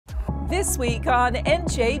This week on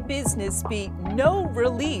NJ Business Beat, no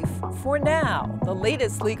relief for now. The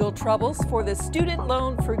latest legal troubles for the student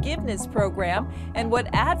loan forgiveness program and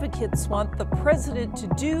what advocates want the president to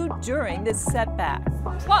do during this setback.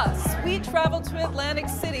 Plus, we travel to Atlantic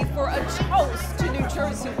City for a toast to New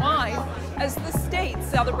Jersey wine as the state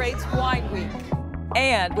celebrates Wine Week.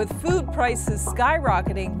 And with food prices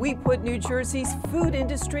skyrocketing, we put New Jersey's food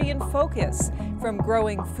industry in focus, from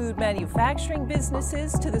growing food manufacturing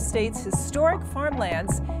businesses to the state's historic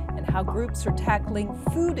farmlands and how groups are tackling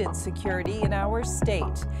food insecurity in our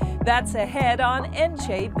state. That's ahead on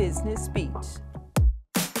NJ Business Beat.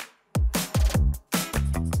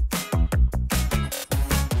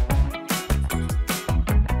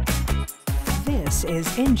 This is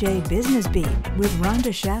NJ Business Beat with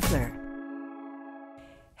Rhonda Schaffler.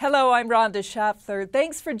 Hello, I'm Rhonda Schaffler.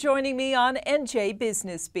 Thanks for joining me on NJ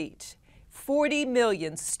Business Beat. 40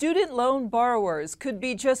 million student loan borrowers could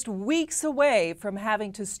be just weeks away from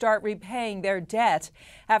having to start repaying their debt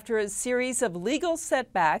after a series of legal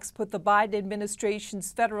setbacks put the Biden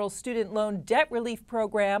administration's federal student loan debt relief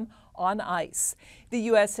program on ice. The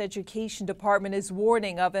U.S. Education Department is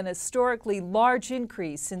warning of an historically large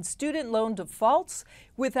increase in student loan defaults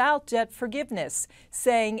without debt forgiveness,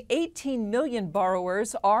 saying 18 million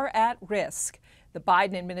borrowers are at risk. The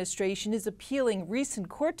Biden administration is appealing recent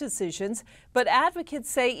court decisions, but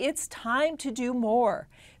advocates say it's time to do more.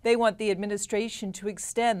 They want the administration to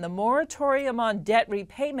extend the moratorium on debt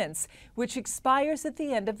repayments, which expires at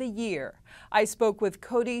the end of the year. I spoke with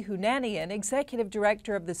Cody Hunanian, Executive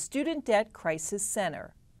Director of the Student Debt Crisis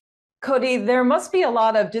Center. Cody, there must be a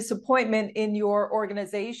lot of disappointment in your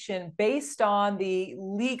organization based on the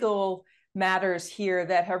legal matters here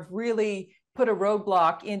that have really put a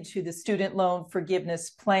roadblock into the student loan forgiveness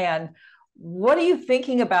plan. What are you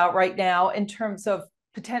thinking about right now in terms of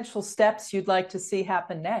potential steps you'd like to see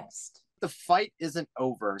happen next? The fight isn't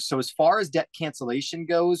over. So as far as debt cancellation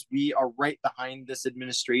goes, we are right behind this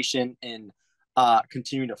administration in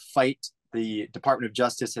continuing to fight. The Department of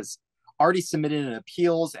Justice has already submitted an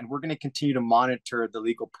appeals, and we're going to continue to monitor the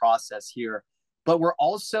legal process here. But we're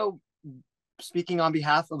also speaking on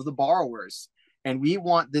behalf of the borrowers. And we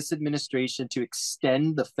want this administration to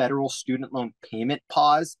extend the federal student loan payment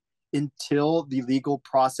pause until the legal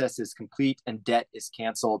process is complete and debt is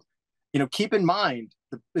canceled. Keep in mind,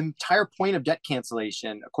 the entire point of debt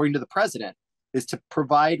cancellation, according to the president, is to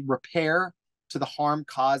provide repair to the harm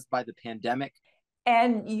caused by the pandemic.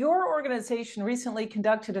 And your organization recently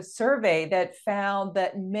conducted a survey that found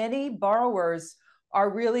that many borrowers are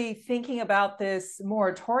really thinking about this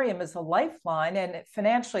moratorium as a lifeline, and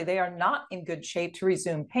financially they are not in good shape to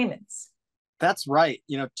resume payments. That's right.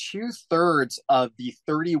 2/3 of the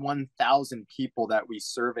 31,000 people that we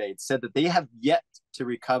surveyed said that they have yet to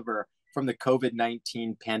recover from the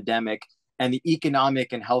COVID-19 pandemic and the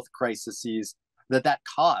economic and health crises that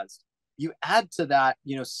caused. You add to that,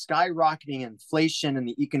 skyrocketing inflation and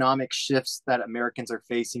the economic shifts that Americans are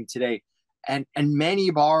facing today. And many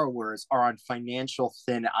borrowers are on financial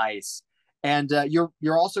thin ice. And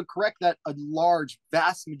you're also correct that a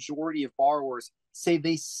vast majority of borrowers say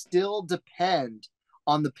they still depend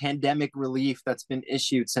on the pandemic relief that's been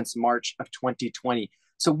issued since March of 2020.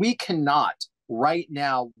 So we cannot right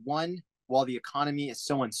now, one, while the economy is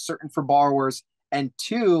so uncertain for borrowers, and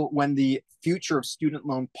two, when the future of student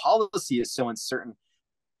loan policy is so uncertain,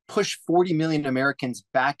 push 40 million Americans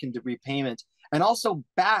back into repayment and also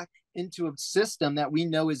back into a system that we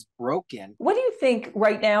know is broken. What do you think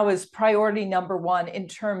right now is priority number one in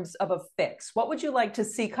terms of a fix? What would you like to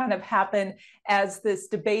see kind of happen as this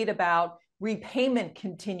debate about repayment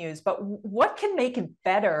continues? But what can make it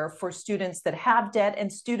better for students that have debt and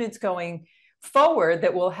students going forward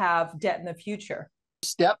that will have debt in the future?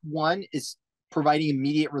 Step one is providing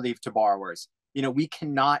immediate relief to borrowers. We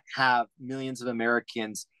cannot have millions of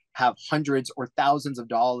Americans have hundreds or thousands of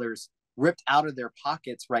dollars ripped out of their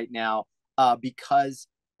pockets right now because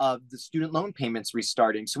of the student loan payments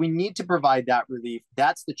restarting. So we need to provide that relief.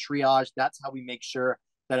 That's the triage. That's how we make sure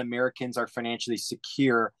that Americans are financially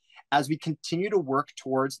secure as we continue to work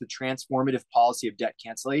towards the transformative policy of debt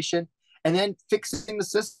cancellation and then fixing the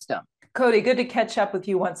system. Cody, good to catch up with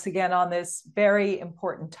you once again on this very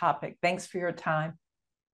important topic. Thanks for your time.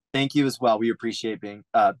 Thank you as well. We appreciate having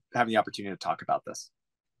the opportunity to talk about this.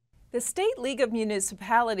 The State League of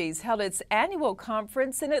Municipalities held its annual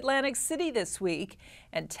conference in Atlantic City this week,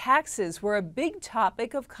 and taxes were a big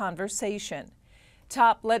topic of conversation.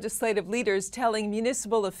 Top legislative leaders telling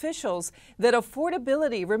municipal officials that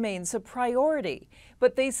affordability remains a priority,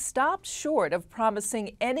 but they stopped short of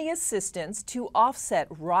promising any assistance to offset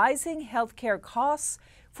rising health care costs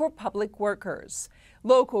for public workers.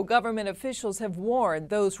 Local government officials have warned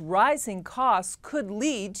those rising costs could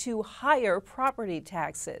lead to higher property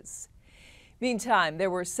taxes. Meantime, there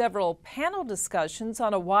were several panel discussions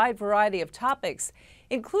on a wide variety of topics,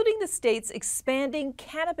 including the state's expanding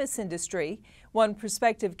cannabis industry. One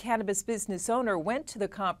prospective cannabis business owner went to the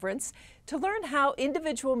conference to learn how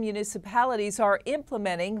individual municipalities are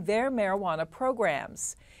implementing their marijuana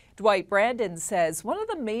programs. Dwight Brandon says one of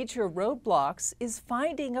the major roadblocks is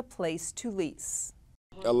finding a place to lease.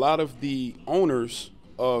 A lot of the owners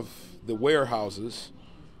of the warehouses,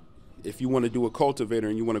 if you want to do a cultivator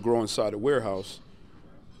and you want to grow inside a warehouse,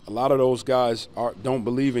 a lot of those guys don't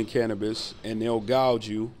believe in cannabis, and they'll gouge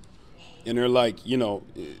you, and they're like, you know,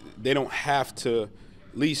 they don't have to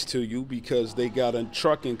lease to you because they got a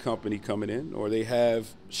trucking company coming in or they have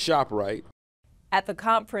ShopRite. At the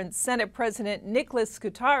conference, Senate President Nicholas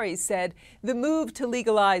Scutari said the move to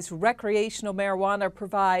legalize recreational marijuana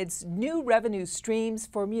provides new revenue streams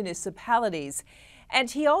for municipalities.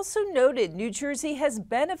 And he also noted New Jersey has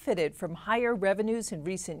benefited from higher revenues in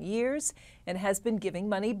recent years and has been giving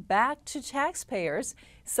money back to taxpayers,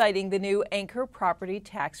 citing the new Anchor Property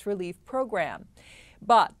Tax Relief Program.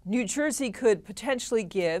 But New Jersey could potentially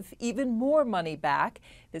give even more money back.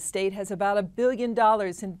 The state has about $1 billion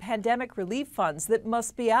in pandemic relief funds that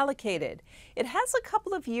must be allocated. It has a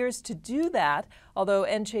couple of years to do that, although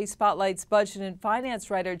NJ Spotlight's budget and finance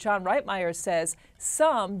writer John Reitmeyer says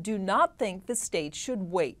some do not think the state should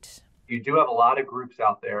wait. You do have a lot of groups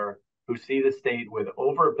out there who see the state with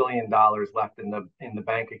over $1 billion left in the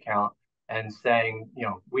bank account and saying, you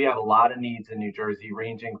know, we have a lot of needs in New Jersey,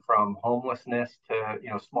 ranging from homelessness to, you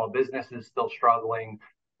know, small businesses still struggling.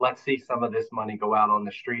 Let's see some of this money go out on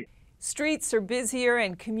the street. Streets are busier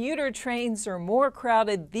and commuter trains are more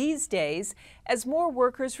crowded these days as more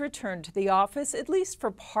workers return to the office, at least for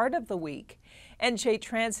part of the week. NJ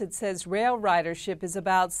Transit says rail ridership is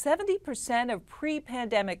about 70% of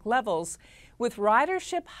pre-pandemic levels, with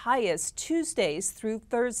ridership highest Tuesdays through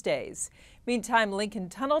Thursdays. Meantime, Lincoln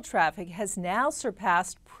Tunnel traffic has now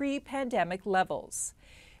surpassed pre-pandemic levels.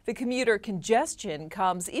 The commuter congestion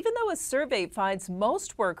comes even though a survey finds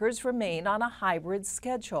most workers remain on a hybrid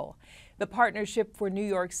schedule. The Partnership for New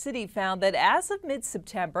York City found that as of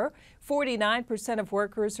mid-September, 49% of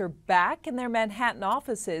workers are back in their Manhattan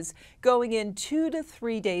offices, going in 2 to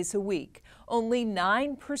 3 days a week. Only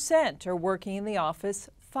 9% are working in the office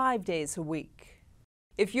 5 days a week.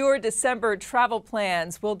 If your December travel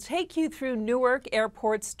plans will take you through Newark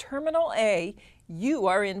Airport's Terminal A, you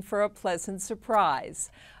are in for a pleasant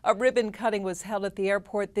surprise. A ribbon cutting was held at the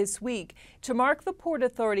airport this week to mark the Port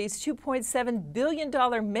Authority's $2.7 billion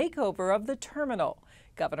makeover of the terminal.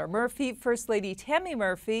 Governor Murphy, First Lady Tammy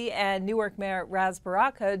Murphy, and Newark Mayor Ras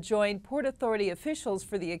Baraka joined Port Authority officials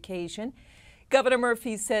for the occasion. Governor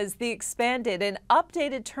Murphy says the expanded and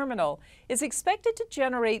updated terminal is expected to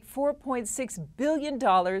generate $4.6 billion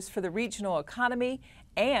for the regional economy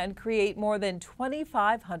and create more than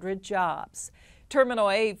 2,500 jobs. Terminal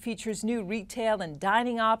A features new retail and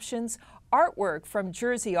dining options, artwork from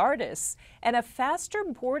Jersey artists, and a faster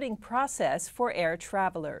boarding process for air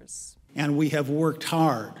travelers. And we have worked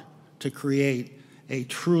hard to create a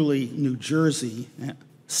truly New Jersey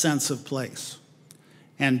sense of place,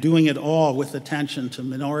 and doing it all with attention to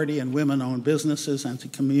minority and women-owned businesses and to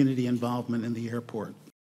community involvement in the airport.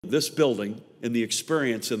 This building and the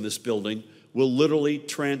experience in this building will literally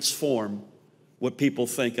transform what people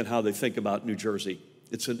think and how they think about New Jersey.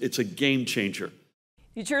 It's a game changer.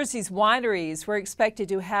 New Jersey's wineries were expected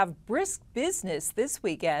to have brisk business this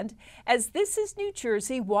weekend, as this is New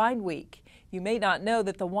Jersey Wine Week. You may not know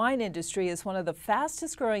that the wine industry is one of the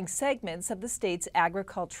fastest growing segments of the state's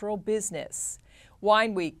agricultural business.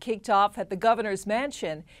 Wine Week kicked off at the governor's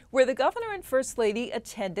mansion, where the governor and First Lady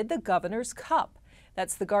attended the Governor's Cup.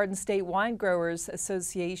 That's the Garden State Wine Growers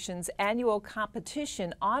Association's annual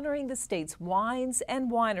competition honoring the state's wines and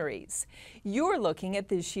wineries. You're looking at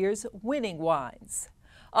this year's winning wines.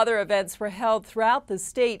 Other events were held throughout the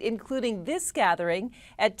state, including this gathering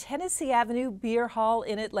at Tennessee Avenue Beer Hall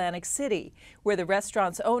in Atlantic City, where the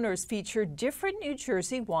restaurant's owners feature different New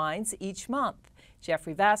Jersey wines each month.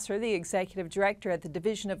 Jeffrey Vassar, the executive director at the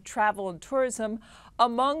Division of Travel and Tourism,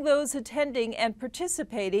 among those attending and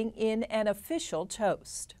participating in an official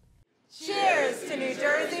toast. Cheers to New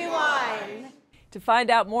Jersey wine! To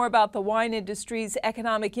find out more about the wine industry's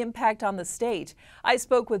economic impact on the state, I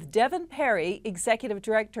spoke with Devin Perry, executive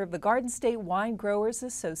director of the Garden State Wine Growers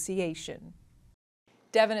Association.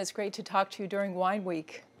 Devin, it's great to talk to you during Wine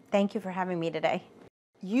Week. Thank you for having me today.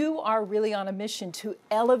 You are really on a mission to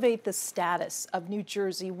elevate the status of New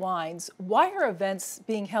Jersey wines. Why are events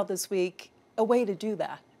being held this week a way to do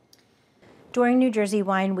that? During New Jersey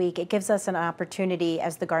Wine Week, it gives us an opportunity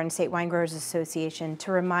as the Garden State Wine Growers Association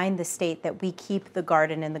to remind the state that we keep the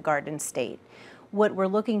garden in the Garden State. What we're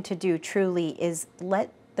looking to do truly is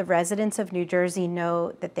let the residents of New Jersey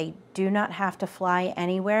know that they do not have to fly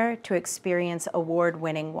anywhere to experience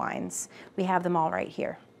award-winning wines. We have them all right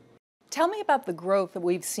here. Tell me about the growth that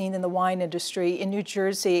we've seen in the wine industry in New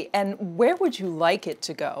Jersey, and where would you like it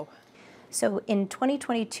to go? So in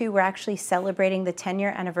 2022, we're actually celebrating the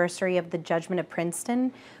 10-year anniversary of the Judgment of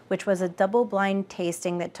Princeton, which was a double-blind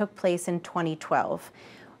tasting that took place in 2012.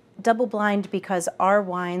 Double-blind because our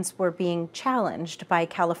wines were being challenged by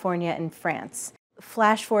California and France.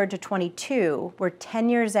 Flash forward to 22, we're 10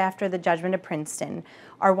 years after the Judgment of Princeton.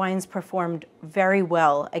 Our wines performed very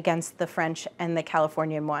well against the French and the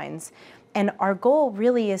Californian wines. And our goal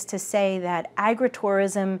really is to say that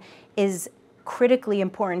agritourism is critically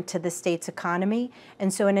important to the state's economy.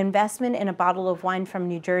 And so an investment in a bottle of wine from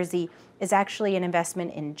New Jersey is actually an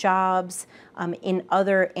investment in jobs, in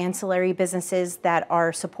other ancillary businesses that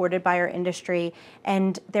are supported by our industry.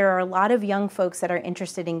 And there are a lot of young folks that are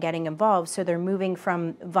interested in getting involved. So they're moving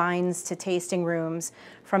from vines to tasting rooms,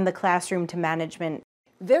 from the classroom to management.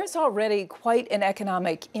 There's already quite an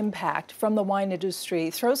economic impact from the wine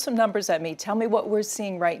industry. Throw some numbers at me. Tell me what we're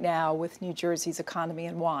seeing right now with New Jersey's economy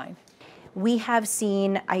and wine. We have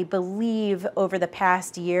seen, I believe, over the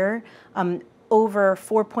past year, over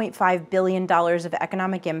 $4.5 billion of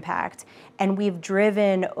economic impact, and we've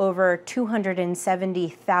driven over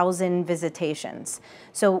 270,000 visitations.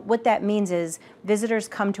 So what that means is visitors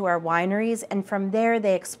come to our wineries, and from there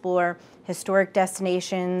they explore historic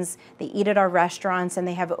destinations, they eat at our restaurants, and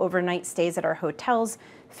they have overnight stays at our hotels,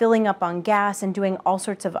 filling up on gas and doing all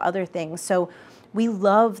sorts of other things. So we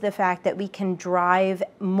love the fact that we can drive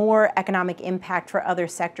more economic impact for other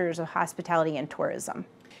sectors of hospitality and tourism.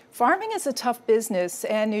 Farming is a tough business,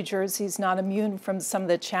 and New Jersey's not immune from some of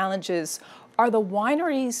the challenges. Are the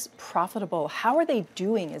wineries profitable? How are they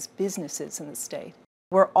doing as businesses in the state?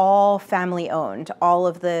 We're all family owned, all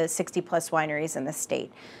of the 60-plus wineries in the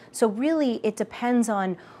state. So really, it depends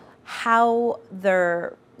on how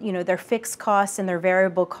their fixed costs and their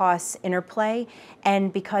variable costs interplay.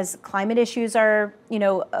 And because climate issues are,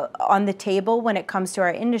 on the table when it comes to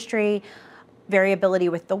our industry, variability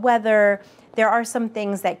with the weather, there are some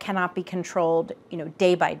things that cannot be controlled,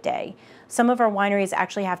 day by day. Some of our wineries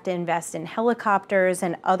actually have to invest in helicopters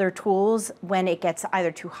and other tools when it gets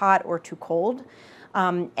either too hot or too cold.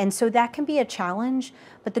 And so that can be a challenge.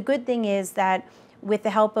 But the good thing is that with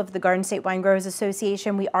the help of the Garden State Wine Growers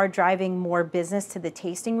Association, we are driving more business to the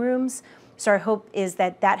tasting rooms. So our hope is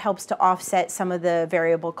that that helps to offset some of the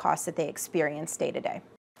variable costs that they experience day to day.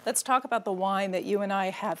 Let's talk about the wine that you and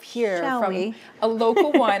I have here Shall from we? A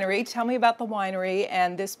local winery. Tell me about the winery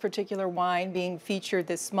and this particular wine being featured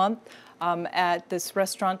this month at this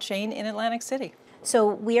restaurant chain in Atlantic City. So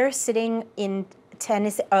we are sitting in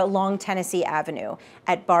Tennessee, along Tennessee Avenue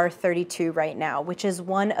at Bar 32 right now, which is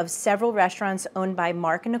one of several restaurants owned by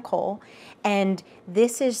Mark and Nicole. And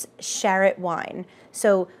this is Sharrett wine.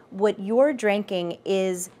 So what you're drinking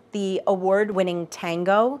is the award-winning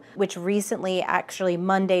Tango, which recently, actually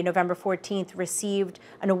Monday, November 14th, received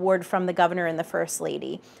an award from the governor and the First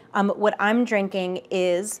Lady. What I'm drinking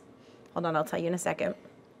is, hold on, I'll tell you in a second.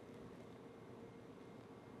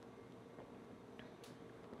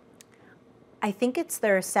 I think it's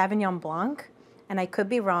their Sauvignon Blanc, and I could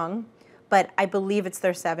be wrong, but I believe it's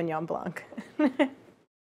their Sauvignon Blanc.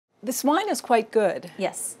 This wine is quite good.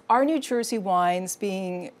 Yes. Are New Jersey wines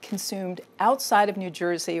being consumed outside of New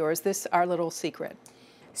Jersey, or is this our little secret?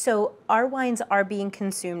 So our wines are being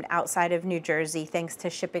consumed outside of New Jersey thanks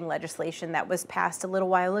to shipping legislation that was passed a little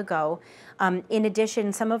while ago. In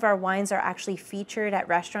addition, some of our wines are actually featured at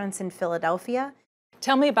restaurants in Philadelphia.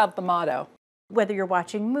 Tell me about the motto. Whether you're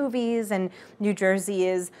watching movies and New Jersey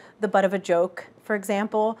is the butt of a joke, for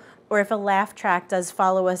example, or if a laugh track does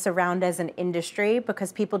follow us around as an industry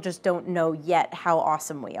because people just don't know yet how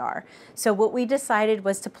awesome we are. So what we decided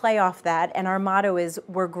was to play off that, and our motto is,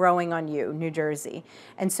 we're growing on you, New Jersey.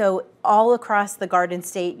 And so all across the Garden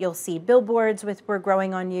State, you'll see billboards with we're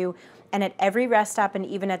growing on you, and at every rest stop and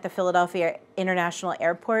even at the Philadelphia International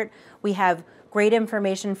Airport, we have great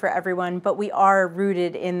information for everyone, but we are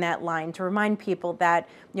rooted in that line to remind people that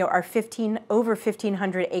our over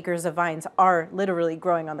 1,500 acres of vines are literally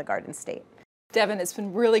growing on the Garden State. Devin, it's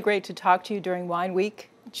been really great to talk to you during Wine Week.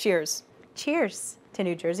 Cheers. Cheers to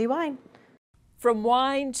New Jersey wine. From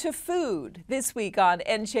wine to food, this week on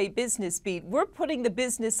NJ Business Beat, we're putting the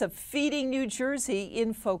business of feeding New Jersey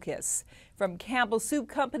in focus. From Campbell Soup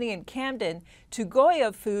Company in Camden to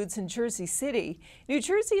Goya Foods in Jersey City, New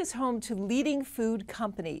Jersey is home to leading food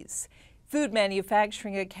companies. Food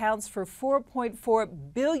manufacturing accounts for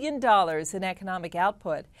 $4.4 billion in economic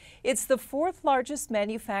output. It's the fourth largest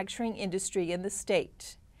manufacturing industry in the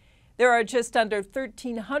state. There are just under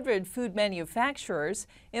 1,300 food manufacturers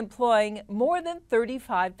employing more than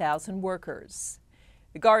 35,000 workers.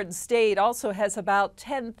 The Garden State also has about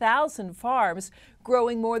 10,000 farms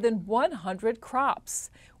growing more than 100 crops.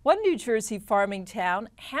 One New Jersey farming town,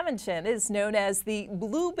 Hamilton, is known as the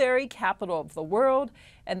blueberry capital of the world,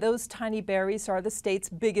 and those tiny berries are the state's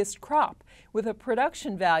biggest crop, with a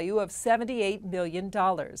production value of $78 million.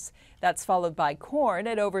 That's followed by corn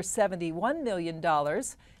at over $71 million,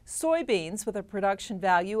 soybeans with a production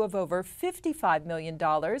value of over $55 million,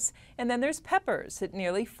 and then there's peppers at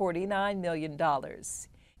nearly $49 million.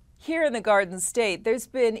 Here in the Garden State, there's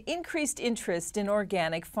been increased interest in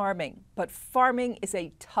organic farming, but farming is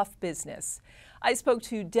a tough business. I spoke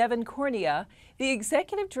to Devin Cornea, the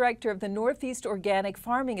executive director of the Northeast Organic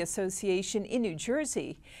Farming Association in New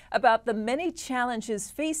Jersey, about the many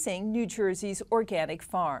challenges facing New Jersey's organic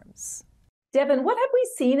farms. Devin, what have we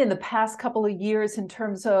seen in the past couple of years in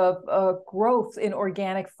terms of growth in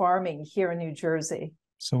organic farming here in New Jersey?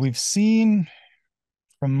 So we've seen,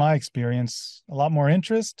 from my experience, a lot more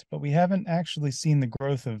interest, but we haven't actually seen the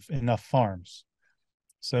growth of enough farms.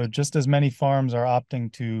 So just as many farms are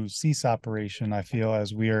opting to cease operation, I feel,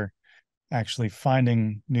 as we are actually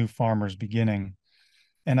finding new farmers beginning.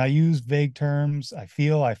 And I use vague terms, I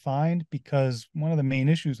feel, I find, because one of the main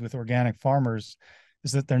issues with organic farmers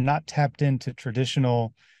is that they're not tapped into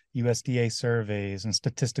traditional USDA surveys and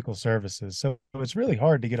statistical services. So it's really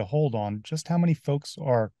hard to get a hold on just how many folks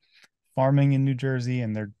are farming in New Jersey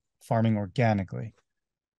and they're farming organically.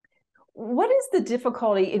 What is the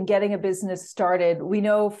difficulty in getting a business started? We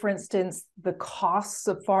know, for instance, the costs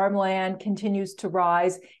of farmland continues to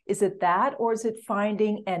rise. Is it that, or is it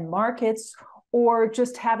finding end markets, or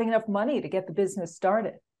just having enough money to get the business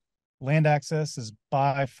started? Land access is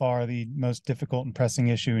by far the most difficult and pressing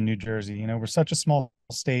issue in New Jersey. You know, we're such a small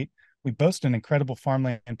state. We boast an incredible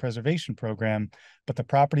farmland preservation program, but the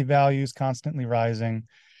property value is constantly rising.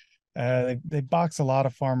 They box a lot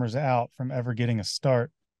of farmers out from ever getting a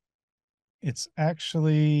start. It's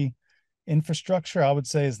actually infrastructure, I would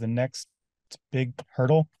say, is the next big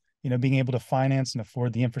hurdle, you know, being able to finance and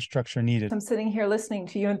afford the infrastructure needed. I'm sitting here listening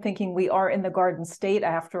to you and thinking we are in the Garden State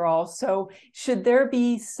after all. So should there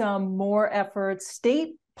be some more efforts,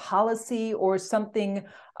 state policy or something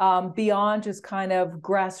beyond just kind of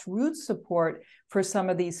grassroots support for some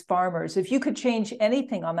of these farmers? If you could change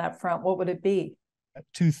anything on that front, what would it be?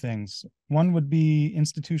 Two things. One would be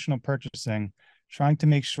institutional purchasing, trying to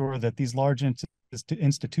make sure that these large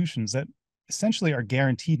institutions that essentially are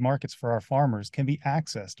guaranteed markets for our farmers can be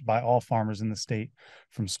accessed by all farmers in the state,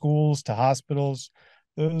 from schools to hospitals.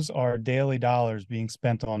 Those are daily dollars being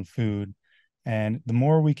spent on food. And the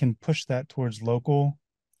more we can push that towards local,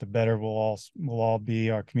 the better we'll all be.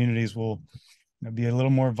 Our communities will, you know, be a little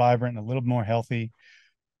more vibrant and a little more healthy.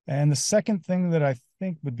 And the second thing that I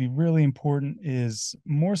think would be really important is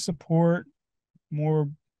more support, more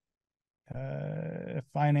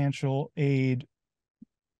financial aid,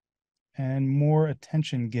 and more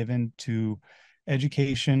attention given to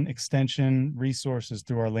education, extension, resources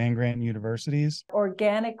through our land-grant universities.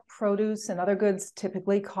 Organic produce and other goods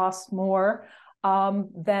typically cost more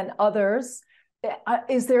than others.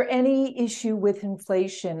 Is there any issue with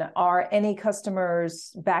inflation? Are any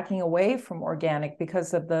customers backing away from organic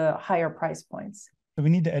because of the higher price points? So we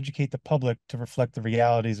need to educate the public to reflect the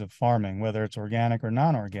realities of farming, whether it's organic or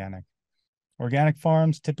non-organic. Organic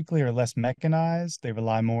farms typically are less mechanized. They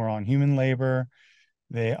rely more on human labor.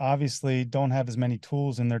 They obviously don't have as many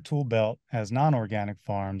tools in their tool belt as non-organic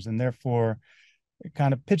farms, and therefore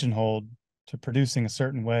kind of pigeonholed to producing a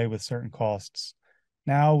certain way with certain costs.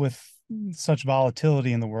 Now, with such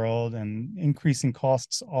volatility in the world and increasing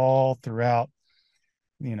costs all throughout,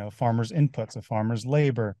 you know, farmers' inputs, a farmer's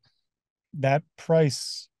labor, that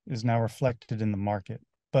price is now reflected in the market.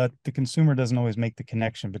 But the consumer doesn't always make the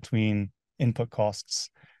connection between input costs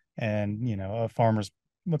and, you know, farmers,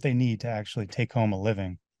 what they need to actually take home a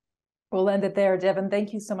living. We'll end it there. Devin,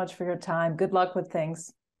 thank you so much for your time. Good luck with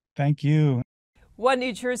things. Thank you. One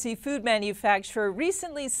New Jersey food manufacturer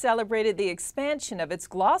recently celebrated the expansion of its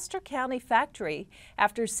Gloucester County factory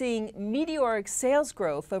after seeing meteoric sales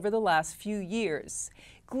growth over the last few years.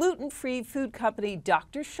 Gluten-free food company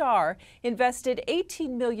Dr. Shar invested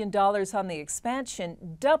 $18 million on the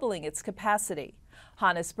expansion, doubling its capacity.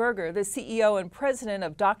 Hannes Berger, the CEO and president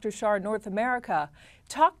of Dr. Shar North America,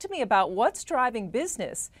 talked to me about what's driving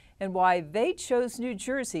business and why they chose New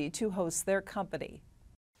Jersey to host their company.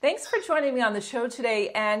 Thanks for joining me on the show today,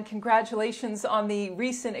 and congratulations on the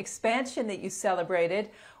recent expansion that you celebrated.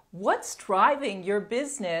 What's driving your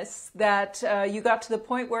business that you got to the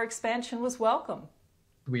point where expansion was welcome?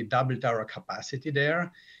 We doubled our capacity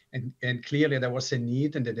there, and clearly there was a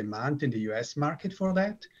need and a demand in the US market for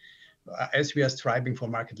that, as we are striving for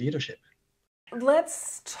market leadership.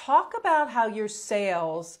 Let's talk about how your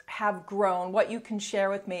sales have grown, what you can share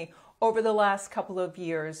with me over the last couple of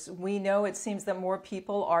years. We know it seems that more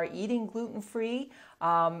people are eating gluten-free,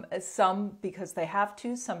 some because they have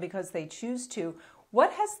to, some because they choose to.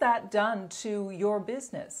 What has that done to your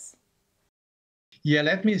business? Yeah,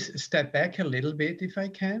 let me step back a little bit if I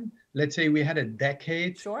can. Let's say we had a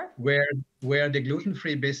decade where the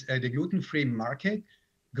gluten-free market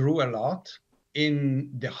grew a lot in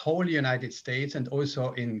the whole United States and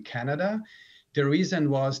also in Canada. The reason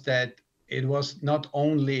was that it was not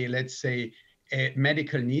only, let's say, a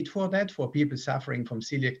medical need for that, for people suffering from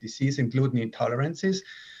celiac disease and gluten intolerances,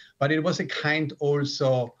 but it was a kind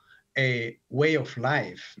also a way of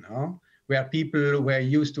life, no? Where people were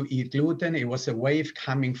used to eat gluten. It was a wave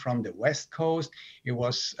coming from the West Coast. It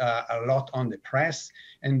was a lot on the press,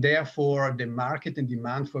 and therefore the market and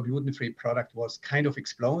demand for gluten-free product was kind of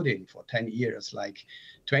exploding for 10 years, like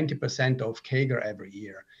 20% of CAGR every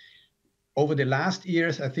year. Over the last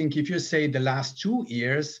years, I think if you say the last 2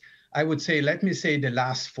 years, I would say, let me say the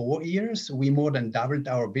last 4 years, we more than doubled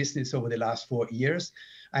our business over the last 4 years.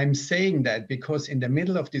 I'm saying that because in the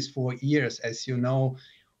middle of these 4 years, as you know,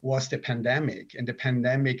 was the pandemic, and the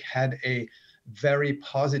pandemic had a very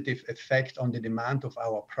positive effect on the demand of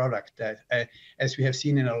our product, that, as we have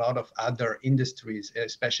seen in a lot of other industries,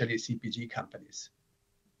 especially CPG companies.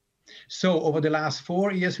 So over the last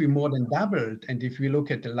 4 years, we more than doubled. And if we look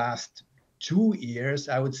at the last 2 years,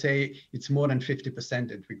 I would say it's more than 50%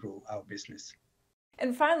 that we grew our business.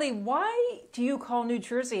 And finally, why do you call New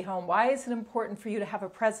Jersey home? Why is it important for you to have a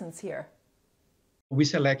presence here? We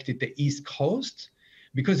selected the East Coast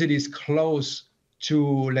because it is close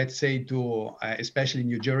to, let's say, to especially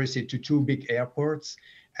New Jersey, to 2 big airports.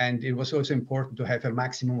 And it was also important to have a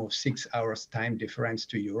maximum of 6 hours time difference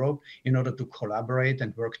to Europe in order to collaborate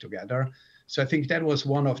and work together. So I think that was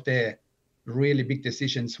one of the really big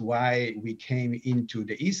decisions why we came into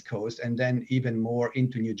the East Coast, and then even more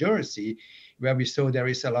into New Jersey, where we saw there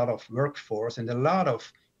is a lot of workforce and a lot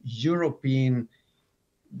of European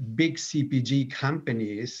big CPG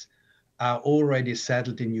companies are already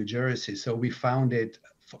settled in New Jersey. So we found it,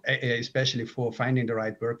 especially for finding the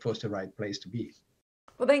right workforce, the right place to be.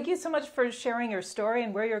 Well, thank you so much for sharing your story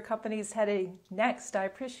and where your company's heading next. I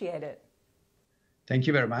appreciate it. Thank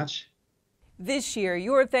you very much. This year,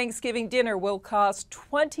 your Thanksgiving dinner will cost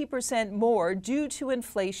 20% more due to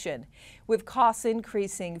inflation. With costs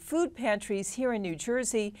increasing, food pantries here in New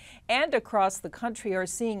Jersey and across the country are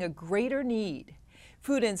seeing a greater need.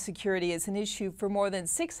 Food insecurity is an issue for more than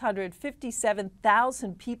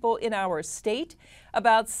 657,000 people in our state,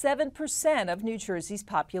 about 7% of New Jersey's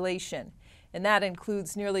population. And that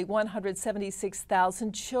includes nearly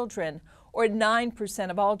 176,000 children, or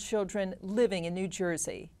 9% of all children living in New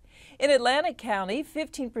Jersey. In Atlantic County,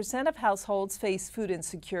 15% of households face food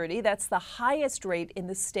insecurity. That's the highest rate in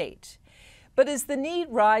the state. But as the need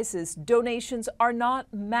rises, donations are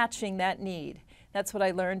not matching that need. That's what I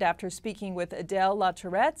learned after speaking with Adele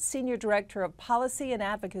LaTourette, Senior Director of Policy and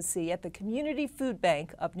Advocacy at the Community Food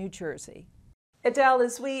Bank of New Jersey. Adele,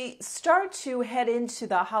 as we start to head into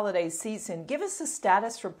the holiday season, give us a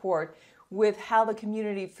status report with how the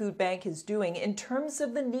Community Food Bank is doing in terms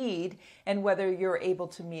of the need and whether you're able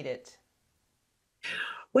to meet it.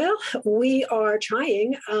 Well, we are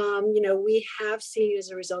trying. We have seen,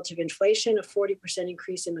 as a result of inflation, a 40%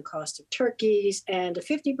 increase in the cost of turkeys and a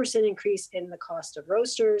 50% increase in the cost of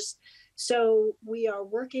roasters. So we are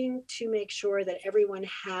working to make sure that everyone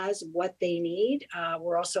has what they need.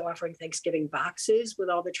 We're also offering Thanksgiving boxes with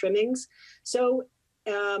all the trimmings. So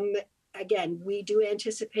again, we do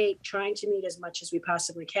anticipate trying to meet as much as we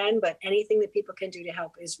possibly can, but anything that people can do to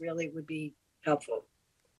help would be helpful.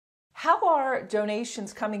 How are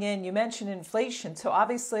donations coming in? You mentioned inflation, so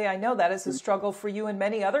obviously I know that is a struggle for you and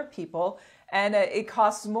many other people, and it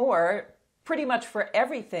costs more pretty much for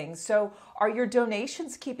everything. So are your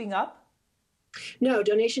donations keeping up? No,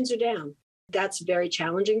 donations are down. That's very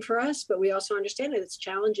challenging for us, but we also understand that it's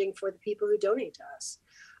challenging for the people who donate to us.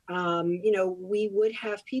 We would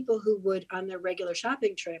have people who would, on their regular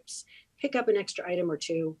shopping trips, pick up an extra item or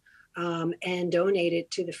two and donate it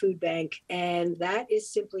to the food bank. And that is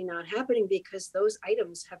simply not happening because those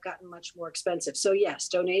items have gotten much more expensive. So yes,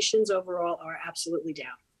 donations overall are absolutely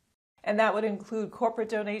down. And that would include corporate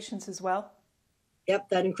donations as well? Yep,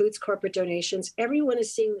 that includes corporate donations. Everyone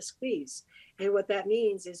is seeing the squeeze. And what that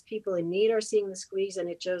means is people in need are seeing the squeeze, and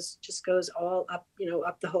it just goes all up,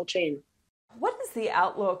 up the whole chain. What is the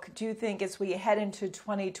outlook, do you think, as we head into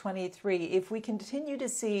 2023, if we continue to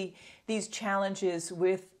see these challenges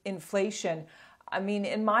with inflation? I mean,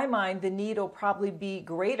 in my mind, the need will probably be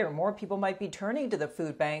greater. More people might be turning to the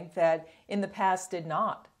food bank that in the past did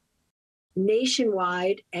not.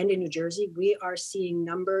 Nationwide and in New Jersey, we are seeing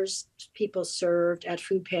numbers, people served at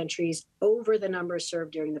food pantries over the numbers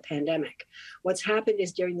served during the pandemic. What's happened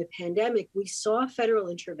is during the pandemic, we saw federal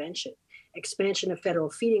intervention, expansion of federal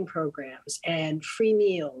feeding programs and free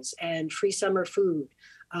meals and free summer food,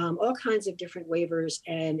 all kinds of different waivers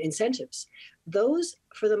and incentives. Those,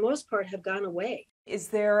 for the most part, have gone away. Is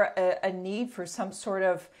there a need for some sort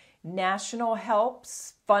of national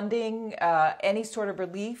helps, funding, any sort of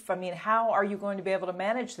relief? I mean, how are you going to be able to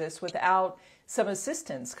manage this without some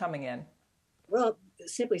assistance coming in? Well,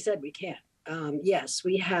 Simply said, we can't. Yes,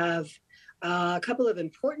 we have a couple of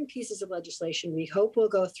important pieces of legislation we hope will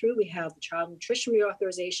go through. We have the child nutrition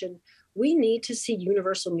reauthorization. We need to see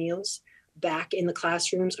universal meals back in the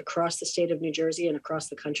classrooms across the state of New Jersey and across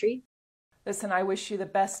the country. Listen, I wish you the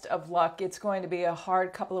best of luck. It's going to be a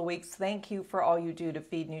hard couple of weeks. Thank you for all you do to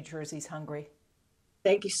feed New Jersey's hungry.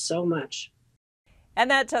 Thank you so much. And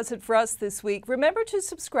that does it for us this week. Remember to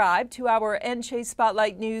subscribe to our NJ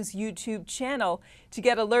Spotlight News YouTube channel to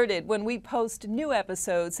get alerted when we post new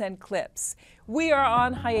episodes and clips. We are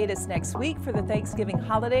on hiatus next week for the Thanksgiving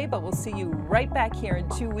holiday, but we'll see you right back here in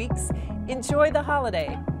 2 weeks. Enjoy the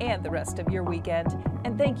holiday and the rest of your weekend.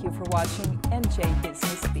 And thank you for watching NJ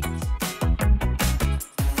Business Beat.